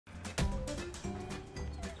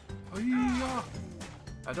Yeah.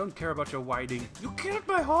 I don't care about your whining. You killed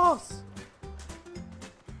my horse!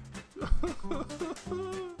 Oh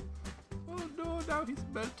no, now he's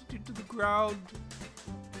melted into the ground.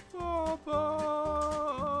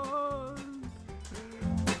 Phobos!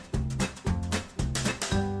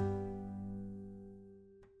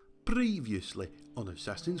 Previously on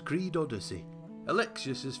Assassin's Creed Odyssey,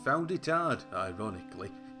 Alexius has found it hard,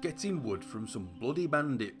 ironically, getting wood from some bloody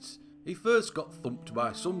bandits. He first got thumped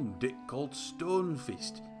by some dick called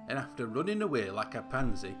Stonefist, and after running away like a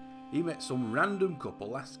pansy, he met some random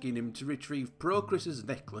couple asking him to retrieve Procris's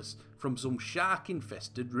necklace from some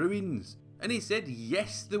shark-infested ruins. And he said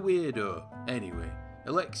yes, the weirdo. Anyway,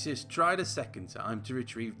 Alexius tried a second time to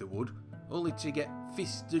retrieve the wood, only to get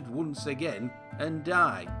fisted once again and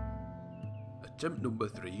die. Attempt number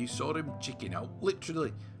 3 saw him chicken out,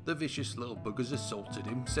 literally. The vicious little buggers assaulted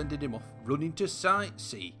him, sending him off running to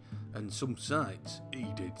sightsee, and some sights he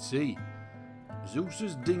did see.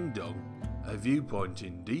 Zeus's ding dong, a viewpoint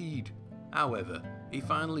indeed. However, he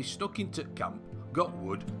finally snuck into camp, got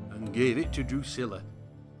wood, and gave it to Drusilla.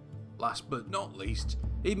 Last but not least,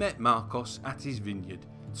 he met Marcos at his vineyard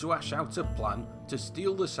to hash out a plan to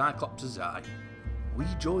steal the Cyclops' eye. We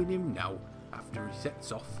join him now after he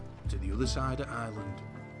sets off to the other side of Ireland.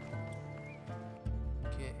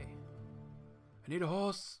 Okay. I need a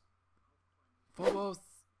horse. Phobos.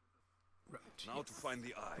 Right. Now yes. to find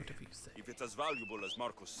the eye. Whatever you say. If it's as valuable as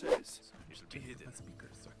Marcos says, it'll be hidden. My speaker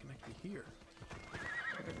so I can actually hear.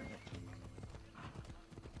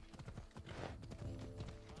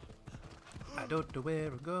 I don't know where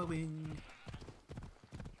I'm going.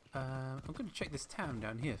 I'm going to check this town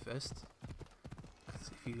down here first. Because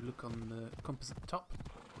if you look on the compass at the top.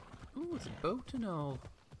 Ooh, it's a boat and all.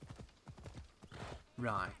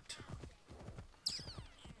 Right.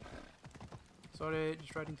 Sorry,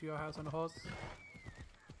 just riding through your house on a horse.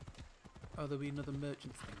 Oh, there'll be another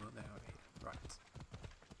merchant thing, won't there? Okay, right.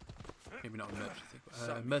 Maybe not a merchant thing, but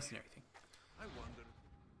a mercenary thing. I wonder.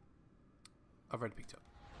 I've already picked up.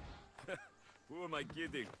 Who am I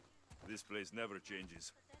kidding? This place never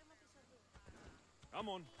changes. Come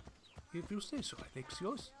on. If you say so,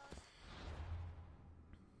 Alexios.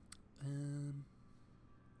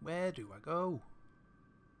 Where do I go?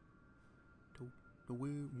 Don't know where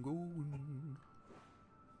I'm going.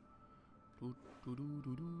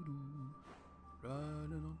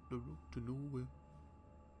 Riding on the road to nowhere.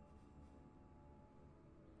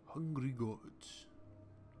 Hungry Gods.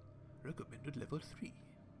 Recommended level 3.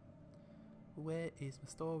 Where is my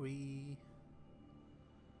story?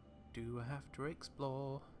 Do I have to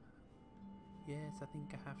explore? Yes, I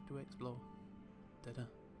think I have to explore. Da-da.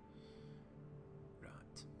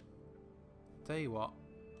 Right. Tell you what.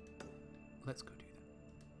 Let's go do that.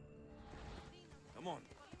 Come on.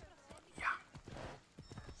 Yeah.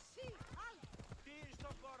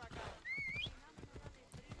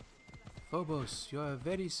 Phobos, you are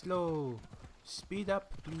very slow. Speed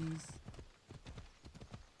up, please.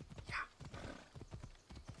 Yeah.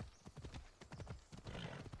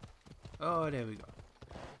 Oh, there we go.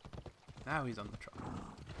 Now he's on the trot.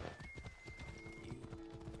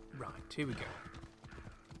 Right, here we go.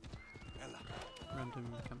 Random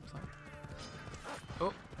campsite.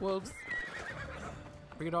 Oh, wolves!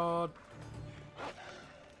 Bring it on!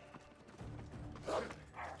 Ow.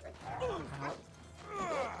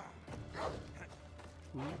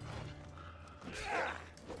 Ooh.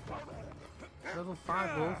 Level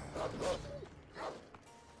 5 wolf.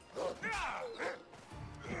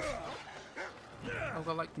 I've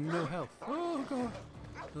got like no health. Oh god!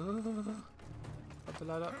 Up the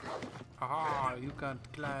ladder. Ah, you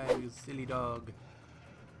can't climb, you silly dog.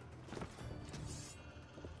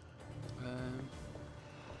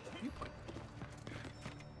 Viewpoint.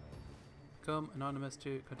 Become anonymous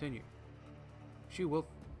to continue. Shoo wolf.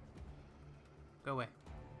 Go away.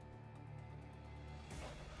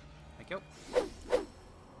 Thank you.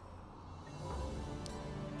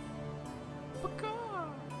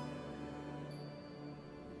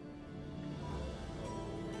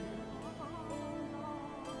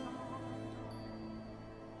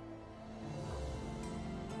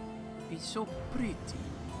 It's so pretty.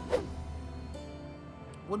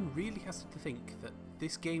 One really has to think that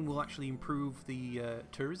this game will actually improve the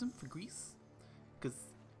tourism for Greece,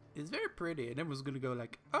 because it's very pretty and everyone's going to go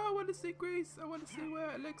like, oh, I want to see Greece, I want to see where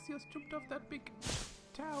Alexios jumped off that big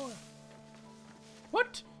tower.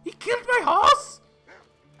 What? He killed my horse?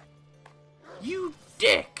 You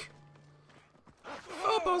dick!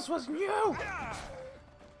 Phobos was new! Yeah.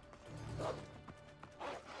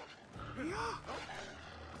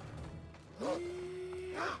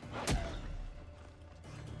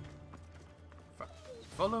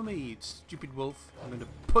 Follow me, stupid wolf. I'm going to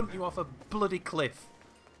punt you off a bloody cliff.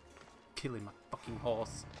 Killing my fucking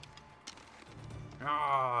horse.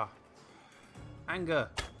 Ah! Anger!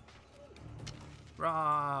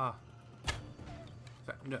 Rah! In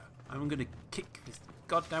fact, no, I'm going to kick this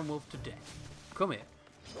goddamn wolf to death. Come here.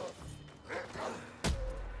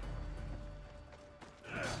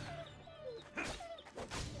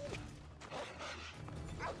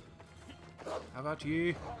 How about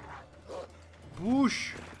you?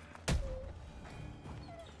 Boosh!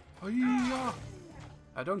 Hiya!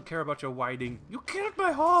 I don't care about your whining. You killed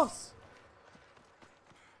my horse!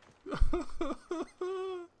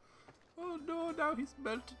 Oh no, now he's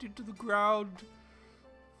melted into the ground.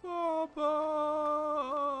 Phobos!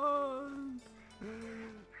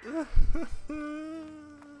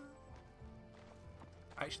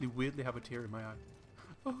 I actually weirdly have a tear in my eye.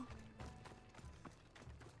 Oh.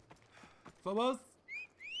 Phobos?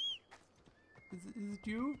 Is it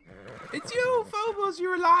you? It's you, Phobos!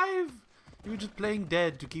 You're alive! You were just playing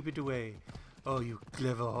dead to keep it away. Oh, you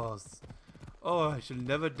clever horse. Oh, I shall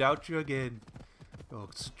never doubt you again. Your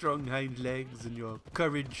strong hind legs and your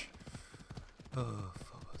courage. Oh,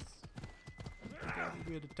 Phobos. I got a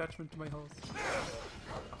weird attachment to my horse.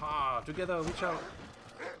 Aha! Together we shall...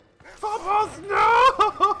 Phobos,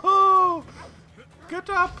 no! Get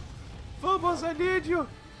up! Phobos, I need you!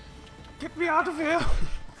 Get me out of here!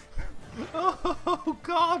 Oh,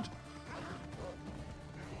 God!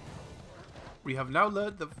 We have now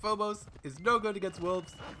learned that Phobos is no good against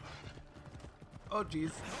wolves. Oh,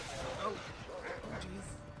 jeez. Oh,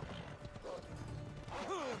 jeez.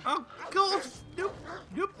 Oh, God! Nope,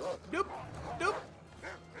 nope, nope, nope!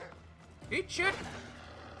 Eat shit!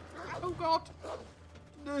 Oh, God!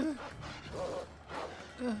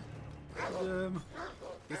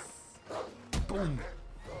 Yes. Boom!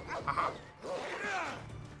 Aha!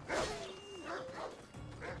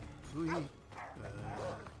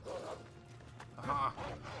 Aha!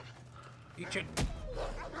 Eat it!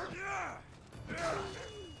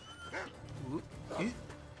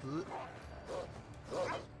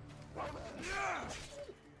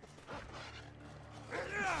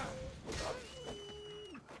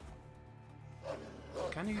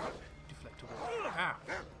 Can you deflect away? Ah!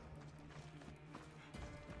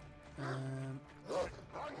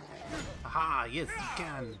 Aha! Yes, you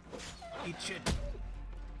can! Eat shit!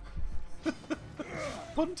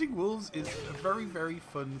 Punting wolves is a very, very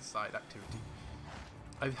fun side activity.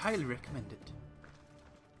 I highly recommend it.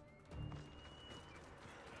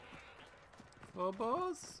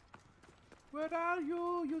 Phobos? Where are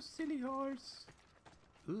you, you silly horse?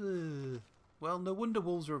 Ugh. Well, no wonder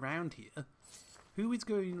wolves are around here. Who is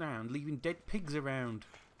going around leaving dead pigs around?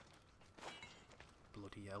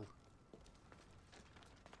 Bloody hell.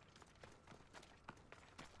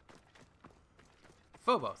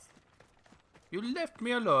 Phobos, you left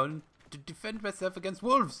me alone to defend myself against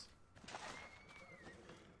wolves.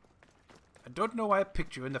 I don't know why I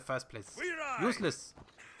picked you in the first place. Useless.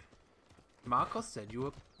 Marcos said you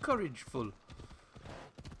were courageful.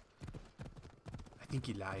 I think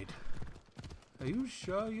he lied. Are you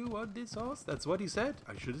sure you want this horse? That's what he said.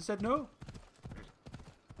 I should have said no.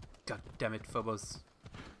 God damn it, Phobos.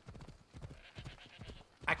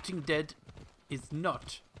 Acting dead is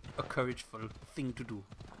not a courageful thing to do.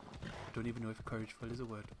 I don't even know if courageful is a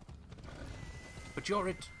word. But you're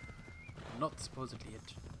it. Not supposedly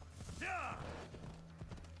it.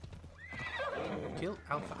 Kill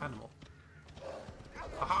alpha animal.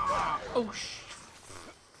 Aha! Oh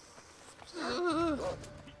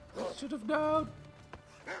I should have known.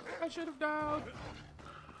 I should have known.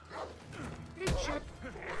 Eat shit.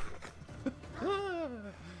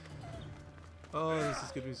 Oh, this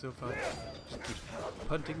is gonna be so fun. Just keep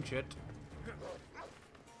punting shit.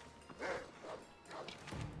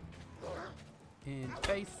 In the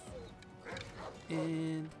face.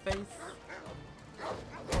 In the face.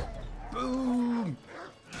 Boom!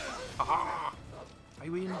 Aha! I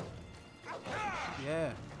win.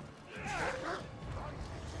 Yeah.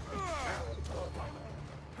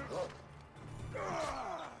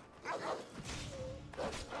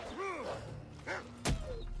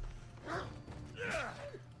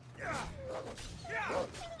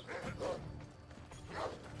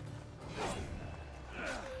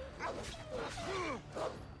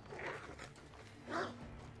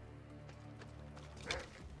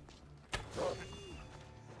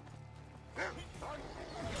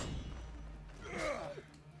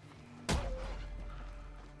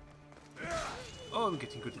 Oh, I'm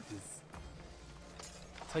getting good at this.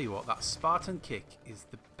 Tell you what, that Spartan kick is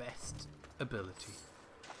the best ability.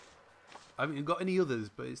 I haven't got any others,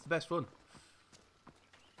 but it's the best one.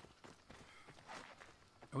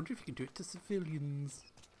 I wonder if you can do it to civilians.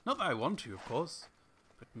 Not that I want to, of course,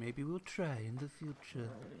 but maybe we'll try in the future.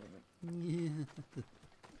 Yeah.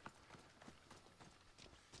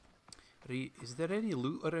 Right, is there any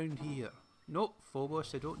loot around here? Nope,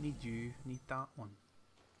 Phobos, I don't need you. I need that one.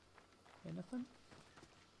 Anything?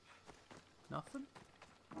 Nothing?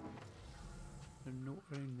 There's no note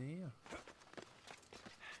around there.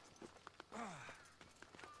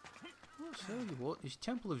 I'll tell you what, this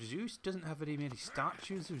Temple of Zeus doesn't have very many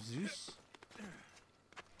statues of Zeus.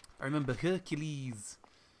 I remember Hercules,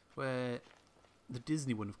 where the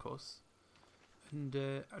Disney one, of course. And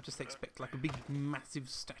I just expect like a big, massive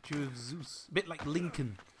statue of Zeus, a bit like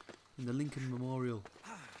Lincoln in the Lincoln Memorial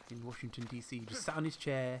in Washington DC. Just sat on his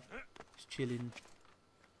chair, just chilling.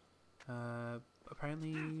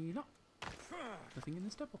 Apparently not. Nothing in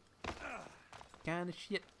this temple. Kinda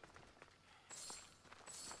shit.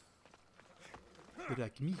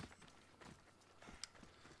 Drachmi.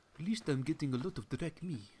 At least I'm getting a lot of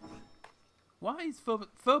drachmi. Why is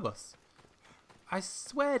Phobos? I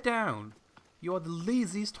swear down, you are the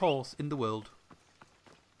laziest horse in the world.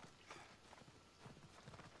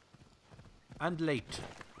 And late.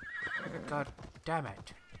 God damn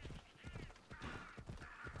it.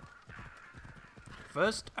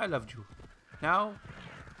 First, I loved you. Now,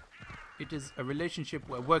 it is a relationship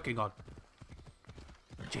we're working on.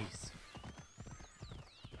 Jeez.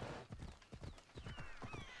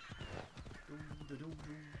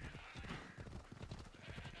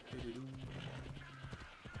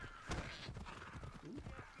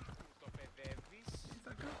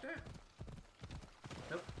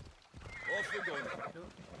 Nope. Off we go.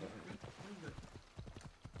 Nope.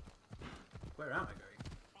 Where am I going?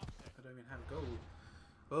 I don't even have gold.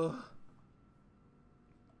 Oh.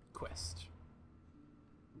 Quest.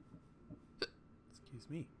 Excuse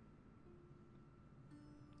me.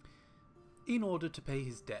 In order to pay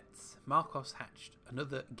his debts, Marcos hatched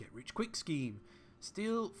another get-rich-quick scheme.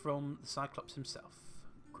 Steal from the Cyclops himself.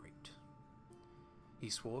 Great. He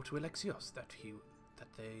swore to Alexios that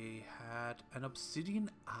they had an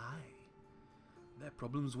obsidian eye. Their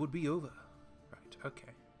problems would be over. Right,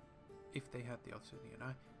 okay. If they had the obsidian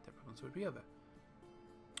eye, their problems would be over.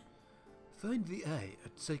 Find the eye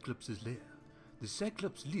at Cyclops' lair. The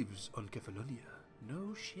Cyclops lives on Kefalonia.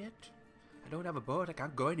 No shit. I don't have a boat, I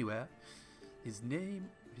can't go anywhere. His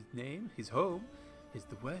home is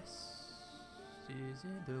the west. Is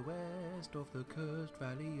in the west of the cursed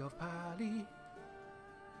valley of Pali.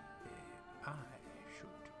 I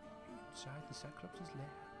should be inside the Cyclops'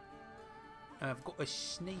 lair. And I've got to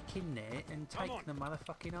sneak in there and take the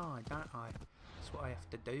motherfucking eye, don't I? That's what I have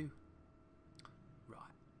to do.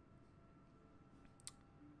 Right.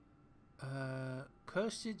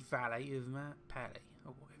 Cursed Valley of Pali,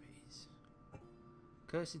 or whatever it is.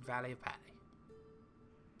 Cursed Valley of Pali.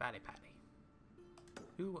 Valley Pali.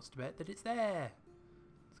 Who wants to bet that it's there?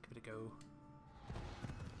 Let's give it a go.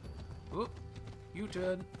 Oh,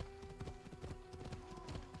 U-turn.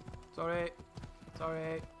 Sorry.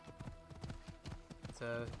 It's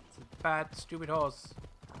a bad, stupid horse.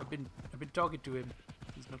 I've been talking to him.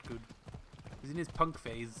 He's not good. He's in his punk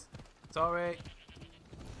phase. Sorry.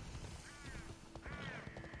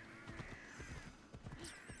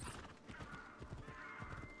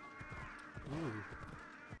 Ooh.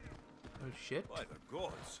 Oh shit. By the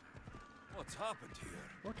gods. What's happened here?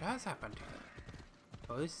 What has happened here?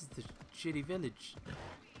 Oh, this is the shitty village.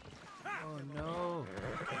 Oh no.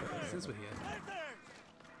 Since we're here.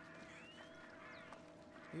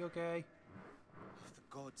 Are you okay? If the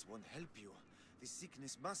gods won't help you, this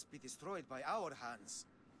sickness must be destroyed by our hands.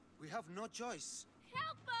 We have no choice.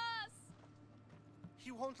 Help us!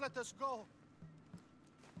 He won't let us go.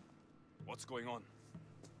 What's going on?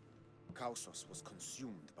 Kausos was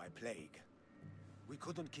consumed by plague. We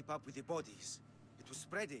couldn't keep up with the bodies. It was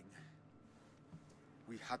spreading.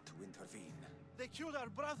 We had to intervene. They killed our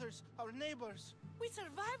brothers, our neighbors. We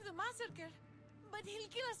survived the massacre, but he'll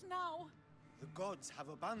kill us now. The gods have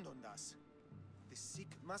abandoned us. The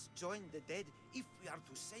sick must join the dead if we are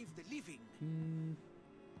to save the living.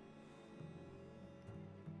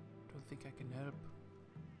 Don't think I can help.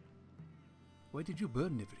 Why did you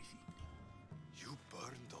burn everything? You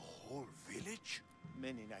burned the whole village?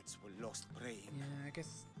 Many nights were lost praying. Yeah, I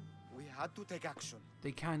guess We had to take action.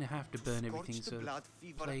 they kind of have to burn Scorch everything the so blood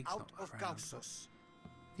fever plague's out not of around. But Kausos.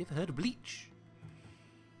 you ever heard of bleach?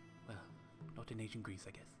 Well, not in ancient Greece,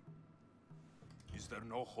 I guess. Is there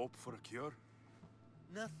no hope for a cure?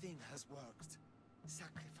 Nothing has worked.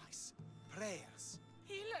 Sacrifice, prayers.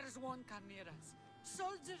 Healers won't come near us.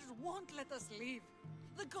 Soldiers won't let us leave.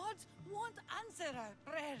 The gods won't answer our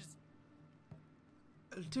prayers.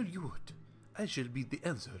 I'll tell you what. I shall be the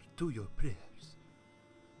answer to your prayers.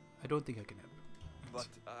 I don't think I can help. But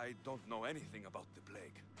I don't know anything about the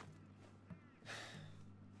plague.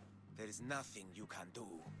 There is nothing you can do.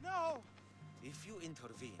 No! If you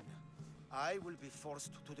intervene, I will be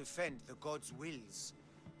forced to defend the gods' wills.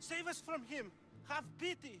 Save us from him! Have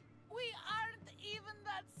pity! We aren't even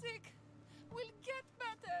that sick. We'll get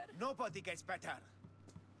better. Nobody gets better.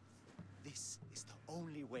 This is the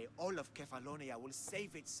only way all of Kefalonia will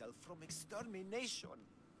save itself from extermination.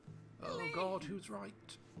 Oh God, who's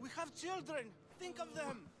right? We have children! Think of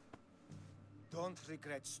them! Don't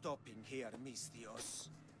regret stopping here, Mistios.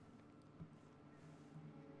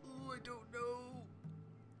 Oh, I don't know.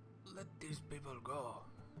 Let these people go.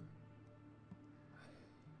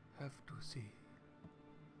 I have to see.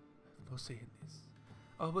 I have no say in this.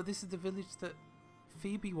 Oh, but this is the village that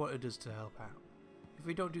Phoebe wanted us to help out. If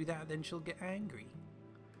we don't do that, then she'll get angry.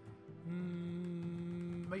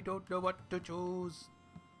 I don't know what to choose.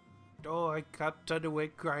 Oh, I can't turn away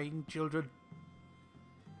crying children.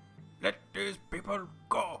 Let these people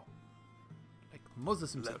go. Like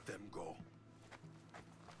Moses himself. Let them go.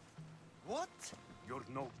 What? You're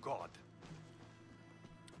no god.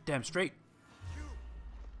 Damn straight.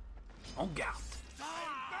 On guard.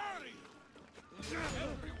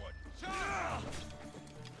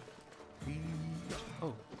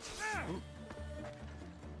 Oh. Oh.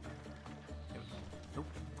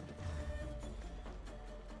 Nope.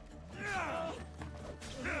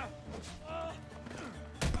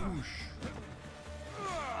 Whoosh.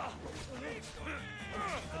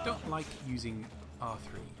 I don't like using R3,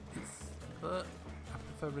 but I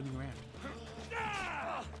prefer running around.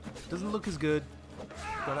 Doesn't look as good,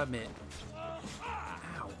 gotta admit.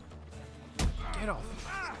 Ow. Get off.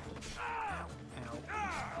 Ow.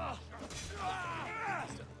 Ow.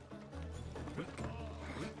 Weak.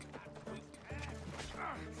 Weak. Weak.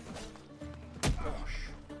 Gosh.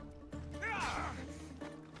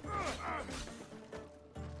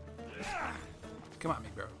 Come at me,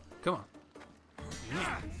 bro. Come on.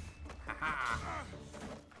 Yeah. Ha-ha.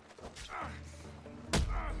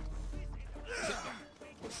 Sit down.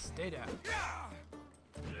 Stay down.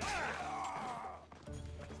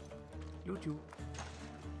 Loot you.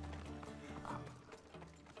 Ah.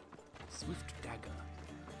 Swift dagger.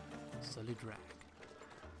 Solid rag.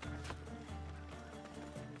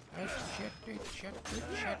 Shit.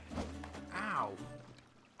 Ow.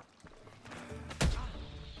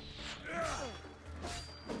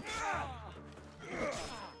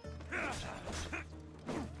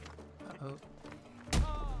 Uh-oh.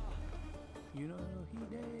 You know he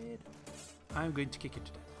dead. I'm going to kick it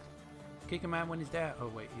to death. Kick a man when he's dead. Oh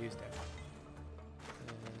wait, he is dead.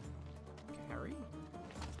 Carry?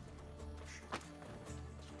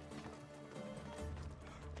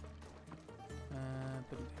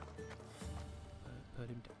 Put him down. Put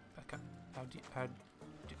him down. Back up.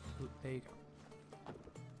 Oh, there you go.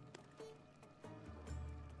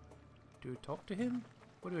 Do I talk to him?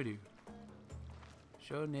 What do I do?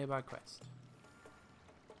 Show nearby quest.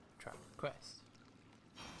 Travel quest.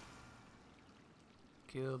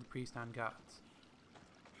 Kill the priest and guards.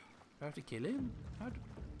 Do I have to kill him? How do...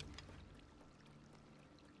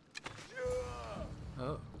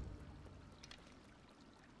 Oh.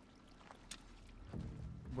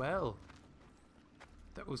 Well.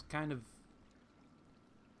 That was kind of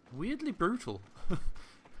weirdly brutal.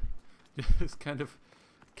 Just kind of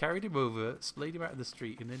carried him over, splayed him out of the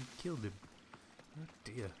street, and then killed him. Oh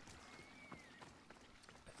dear.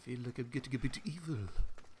 I feel like I'm getting a bit evil.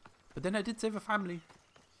 But then I did save a family.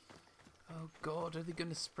 Oh God, are they going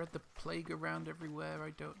to spread the plague around everywhere?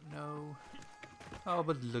 I don't know. Oh,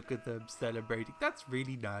 but look at them celebrating. That's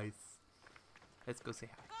really nice. Let's go say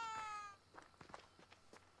hi.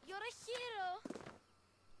 You're a hero.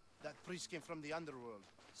 That priest came from the underworld.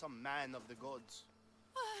 Some man of the gods.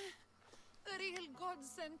 The real God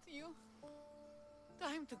sent you.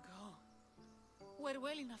 Time to go. We're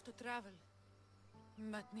well enough to travel,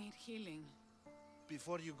 but need healing.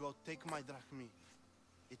 Before you go, take my drachmi.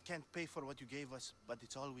 It can't pay for what you gave us, but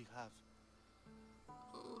it's all we have.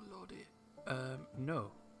 Oh lordy.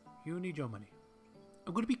 No. You need your money.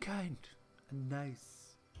 I'm gonna be kind and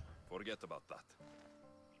nice. Forget about that.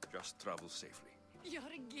 Just travel safely. You're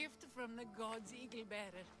a gift from the gods, Eagle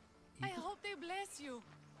Bearer. I hope they bless you.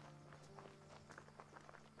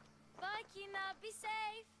 Bye, Kina. Be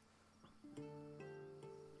safe.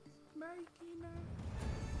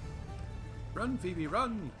 Run, Phoebe,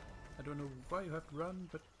 run! I don't know why you have to run,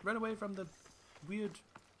 but run away from the weird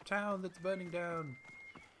town that's burning down.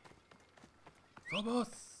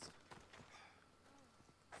 Phobos!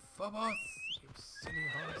 Phobos! You silly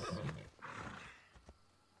horse.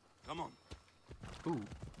 Come on. Ooh.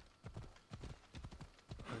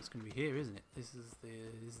 Oh, it's gonna be here, isn't it? This is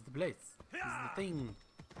the place. This is the thing.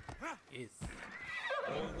 Yes.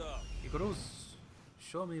 Hold up. Igoros,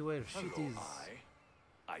 show me where shit is.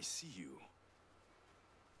 I see you.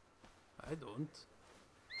 I don't.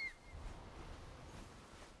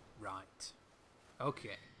 Right.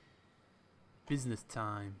 Okay. Business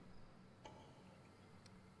time.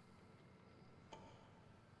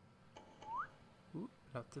 Ooh,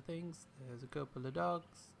 lots of things. There's a couple of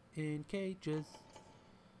dogs in cages.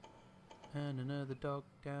 And another dog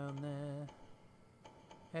down there.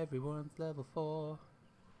 Everyone's level 4.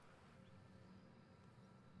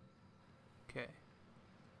 Okay.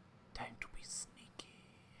 Time to be sneaky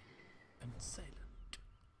and silent.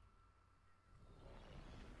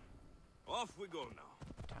 Off we go now.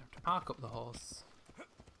 Time to park up the horse.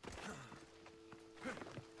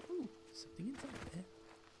 Ooh, something inside there.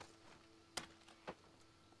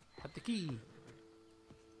 Had the key.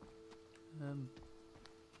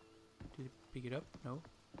 Did it pick it up? No.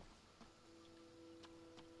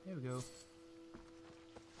 There we go.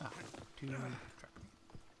 Ah, to track.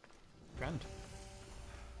 Grand.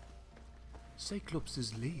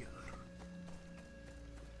 Cyclops' lair.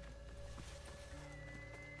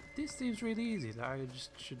 This seems really easy. Like I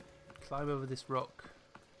just should climb over this rock,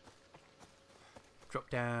 drop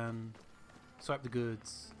down, swipe the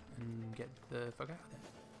goods, and get the fuck out of there.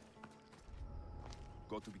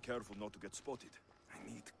 Got to be careful not to get spotted. I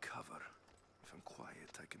need cover. If I'm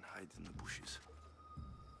quiet, I can hide in the bushes.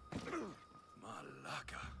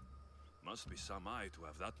 Malaka. Must be some eye to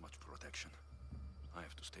have that much protection. I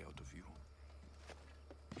have to stay out of view.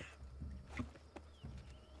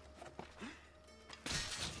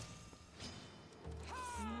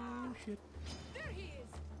 Oh shit. There he is!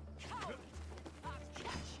 Coward! I'll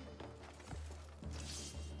catch you!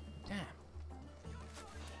 Damn.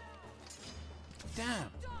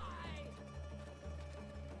 Damn. Die!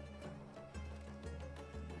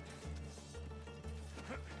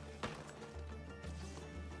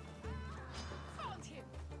 Found him!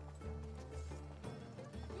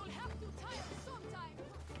 You'll have to tie him sometime!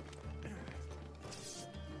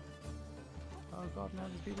 Oh god, now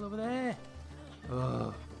there's people over there.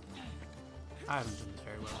 Ugh. I haven't done this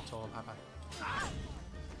very well at all, have I?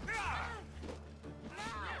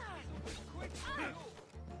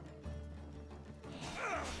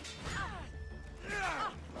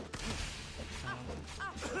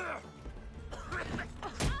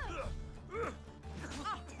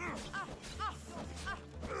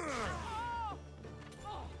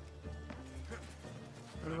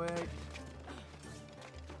 Run away.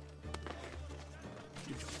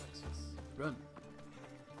 Good job, Alexis. Run.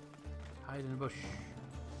 Hide in a bush.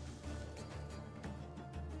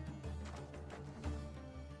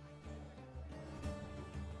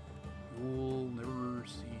 You'll never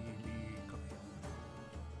see me coming.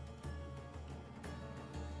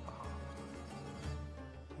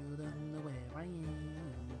 You don't know where I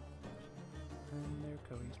am, and they're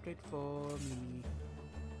coming straight for me.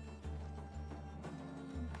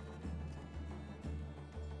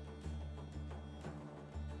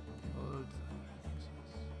 Hold on,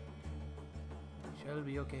 shall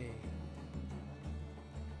be okay.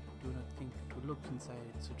 Do not think to look inside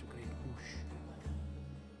such a great bush.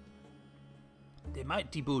 The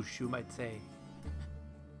mighty bush, you might say.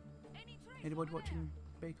 Anybody watching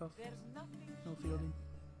Bake Off? There's nothing No here. feeling.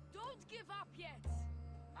 Don't give up yet!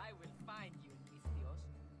 I will find you, Mistios.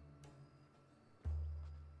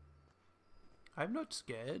 I'm not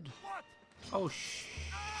scared. What? Oh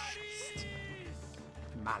shit.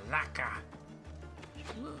 Malaka.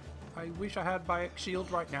 I wish I had my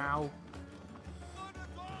shield right now.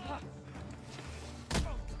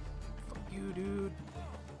 Fuck you, dude.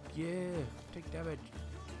 Yeah, take damage.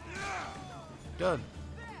 Done.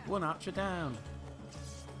 One archer down.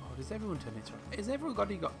 Oh, does everyone turn into it? Has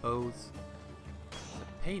everybody got bows? It's a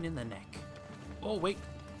pain in the neck. Oh, wait.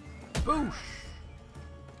 Boosh!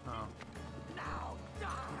 Oh. Now die!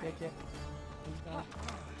 You dead yet? Who's that?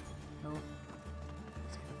 No.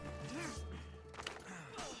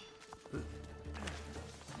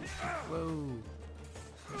 Whoa.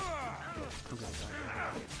 I'm gonna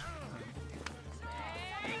die.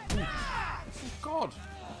 Oh, God!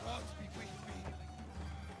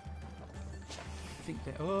 I think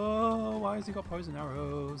that. Oh, why has he got poison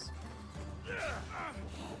arrows?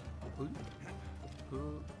 Ooh.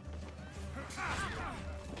 Ooh.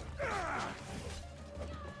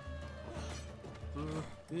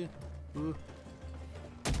 Ooh.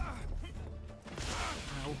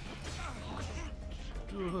 Ow.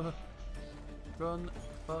 Run,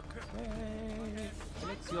 fuck, away.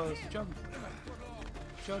 Alexios, jump.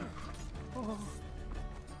 Jump. Oh.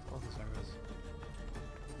 All those arrows.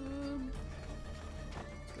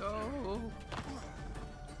 Go!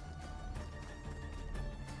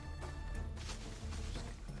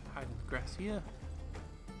 Just hide in the grass here.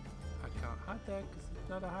 I can't hide there because it's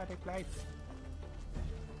not a hiding place.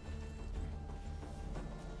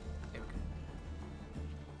 There we go.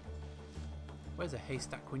 Where's a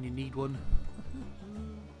haystack when you need one?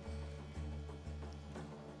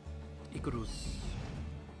 Icarus.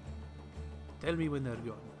 Tell me when they're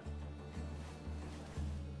gone.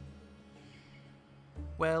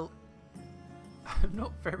 Well, I'm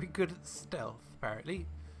not very good at stealth, apparently.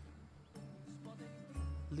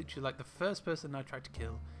 Literally like the first person I tried to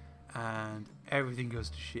kill, and everything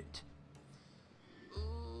goes to shit.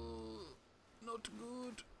 Not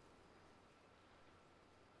good.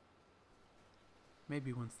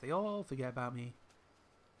 Maybe once they all forget about me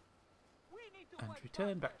and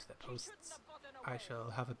return back to their posts, I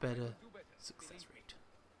shall have a better success rate.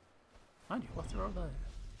 Mind you, what's there all there?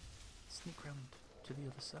 Sneak round to the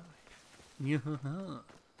other side.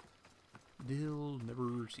 They'll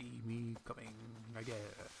never see me coming, I guess.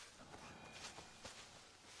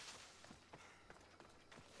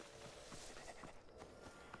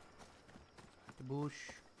 The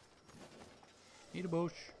bush. Need a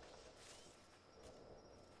bush.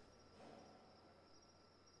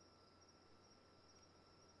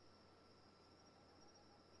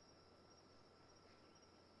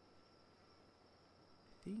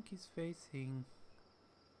 I think he's facing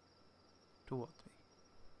towards me.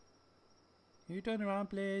 Can you turn around,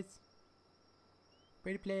 please?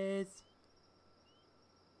 Pretty please.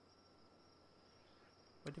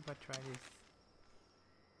 What if I try this?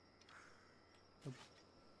 Nope.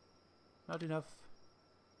 Not enough.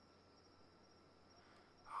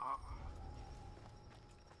 Ah.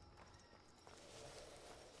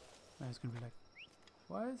 Now it's gonna be like,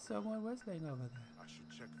 why is someone whistling over there? I should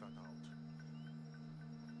check that out.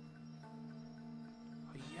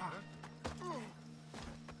 Oh, yeah.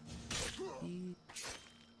 Eat.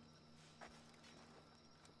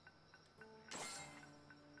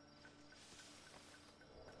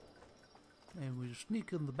 And we'll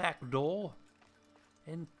sneak in the back door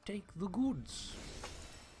and take the goods.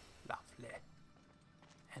 Lovely.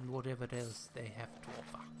 And whatever else they have to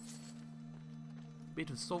offer. Bit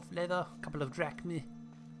of soft leather, couple of drachmi.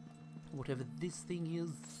 Whatever this thing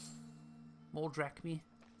is. More drachmi.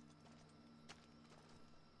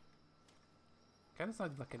 Kind of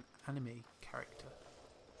sounds like an anime character.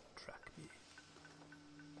 Drachmi.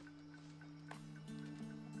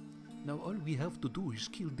 Now all we have to do is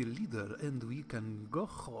kill the leader and we can go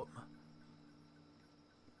home.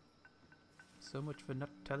 So much for not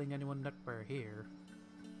telling anyone that we're here.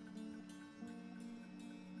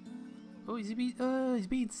 Oh, he's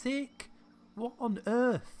being sick? What on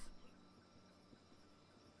earth?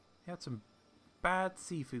 He had some bad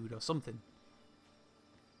seafood or something.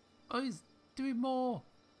 Oh, he's doing more.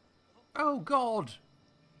 Oh God.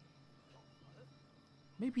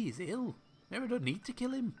 Maybe he's ill. Maybe I don't need to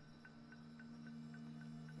kill him.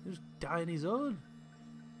 He'll just die on his own.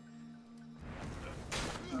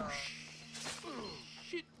 Oh,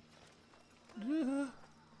 shit.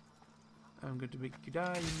 I'm going to make you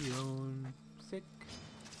die on your own. Sick.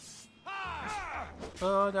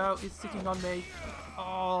 Oh no, it's sitting on me.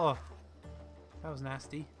 Oh, that was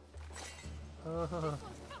nasty. Oh,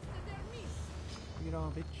 bring it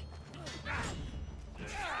on, bitch.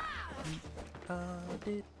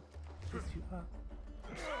 Did this you up?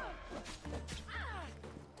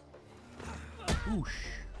 Whoosh.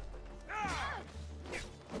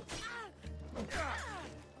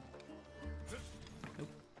 Nope.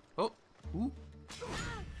 Oh, ooh.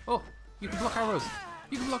 Oh, you can block arrows.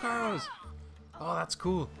 You can block arrows. Oh, that's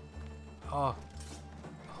cool. Oh,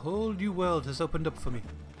 a whole new world has opened up for me.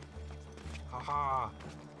 Haha.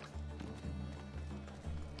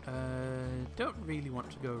 Don't really want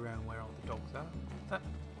to go around where all the dogs are. That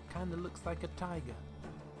kind of looks like a tiger.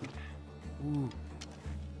 Ooh.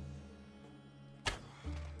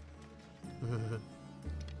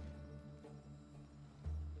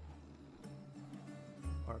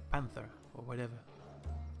 Or a panther, or whatever.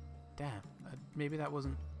 Damn, maybe that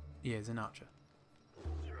wasn't... Yeah, it's an archer.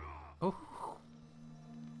 Oh!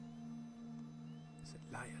 It's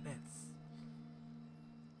a lioness.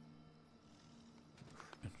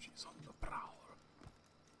 And she's on the prowl.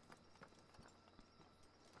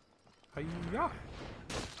 Hiya!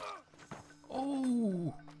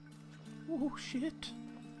 Oh! Oh, shit!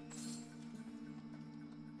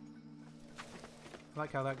 I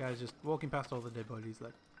like how that guy's just walking past all the dead bodies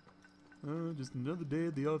like, oh, just another day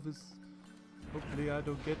at the office. Hopefully I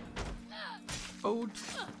don't get... Oh!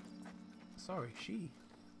 Sorry, she.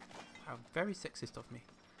 How very sexist of me.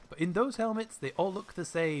 But in those helmets, they all look the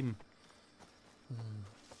same.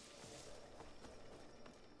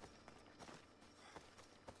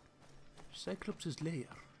 Cyclops' lair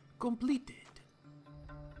completed.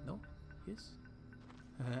 No? Yes?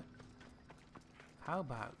 How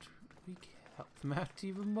about we help them out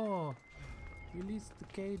even more? Release the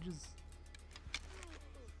cages.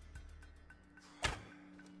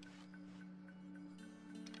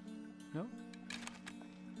 No?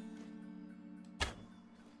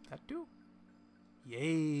 That do?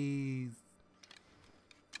 Yes!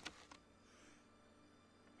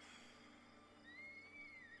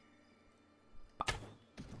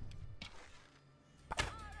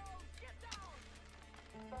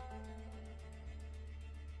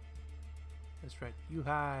 That's right, you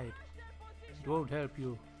hide. It won't help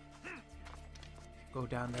you. Go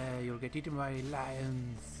down there, you'll get eaten by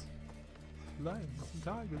lions. Lions and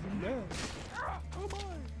tigers and bears. Oh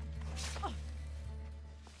my!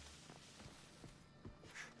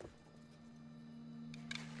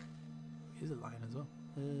 Here's a lion as well.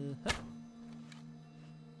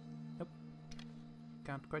 Nope.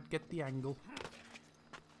 Can't quite get the angle.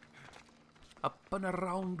 Up and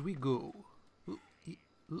around we go.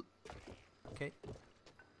 Okay.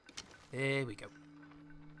 There we go.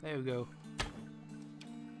 There we go.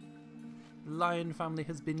 Lion family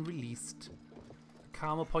has been released.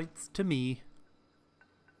 Karma points to me.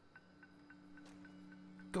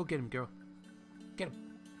 Go get him, girl. Get him.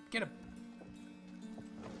 Get him.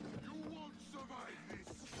 You won't survive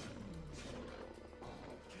this.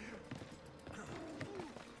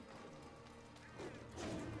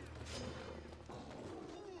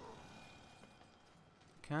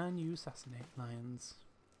 Can you assassinate lions?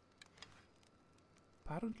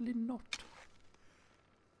 Apparently not.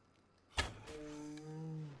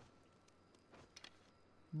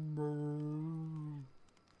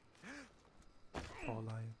 Poor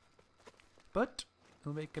lion. But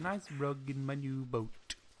it'll make a nice rug in my new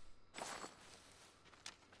boat.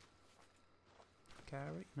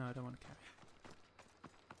 Carry? No, I don't want to carry.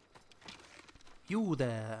 You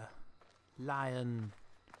there, lion.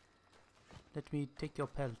 Let me take your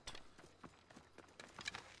pelt.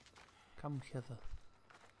 Come hither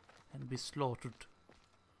and be slaughtered.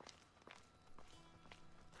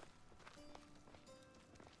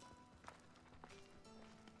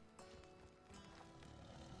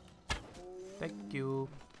 Thank you.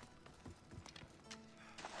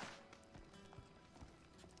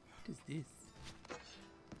 What is this?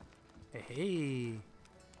 Hey,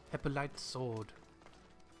 Hippolyte sword.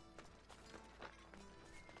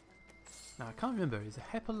 Now I can't remember, is a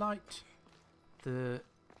Hippolyte the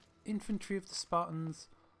infantry of the Spartans,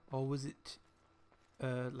 or was it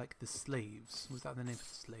like the slaves? Was that the name of the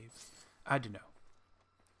slaves? I don't know.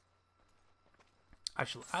 I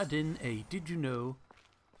shall add in a did you know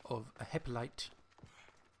of a Hippolyte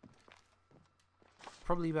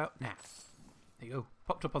probably about now. There you go,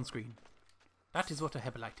 popped up on screen. That is what a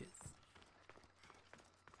Hippolyte is.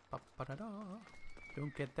 Ba-ba-da-da.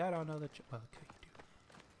 Don't get that on other well, okay, you do.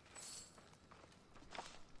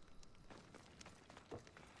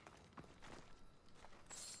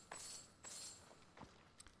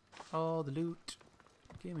 All the loot.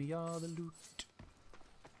 Give me all the loot.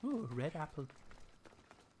 Ooh, red apple.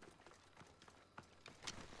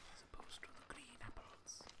 As opposed to the green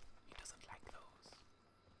apples. He doesn't like those.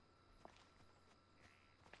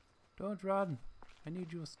 Don't run. I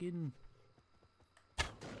need your skin.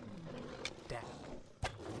 Damn.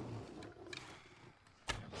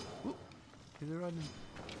 Ooh, he's running.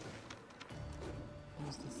 He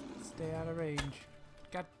needs to stay out of range.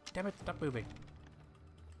 God damn it, stop moving.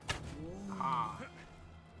 Ah.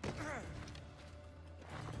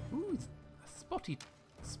 Ooh, it's a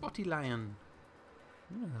spotty lion.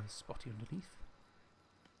 Ooh, spotty underneath.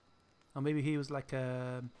 Or maybe he was like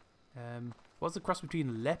a what's the cross between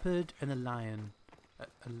a leopard and a lion?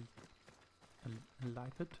 A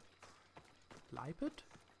leopard? Leopard?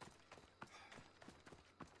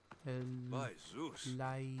 By Zeus,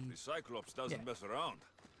 the Cyclops doesn't mess around.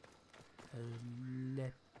 A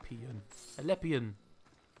lepian. A lepian.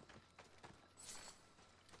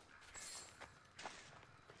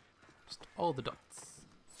 Just all the dots.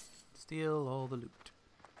 Steal all the loot.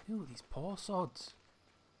 Ooh, these poor sods.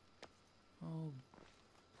 Oh,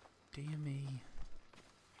 dear me.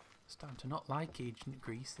 Starting to not like Agent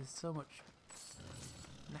Grease. There's so much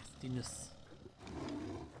nastiness.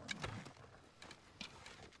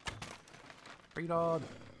 Bring it on.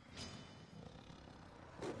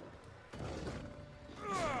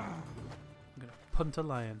 I'm gonna punt a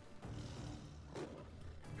lion.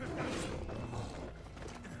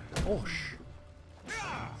 Osh!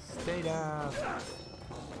 Vader!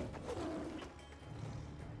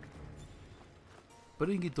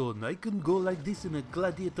 Bring it on, I can go like this in a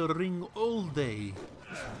gladiator ring all day.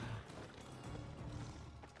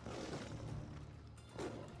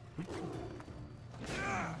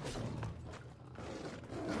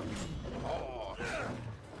 Oh,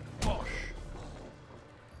 bosh.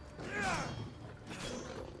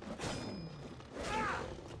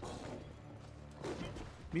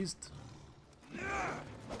 Missed.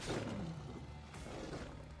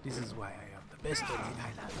 This is why I am the best on the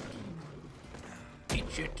island. Eat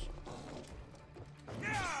shit.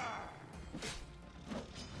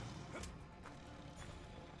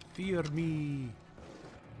 Fear me.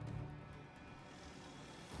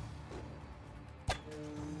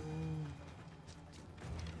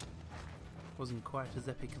 Wasn't quite as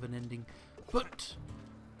epic of an ending, but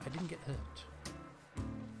I didn't get hurt,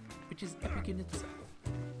 which is epic in itself.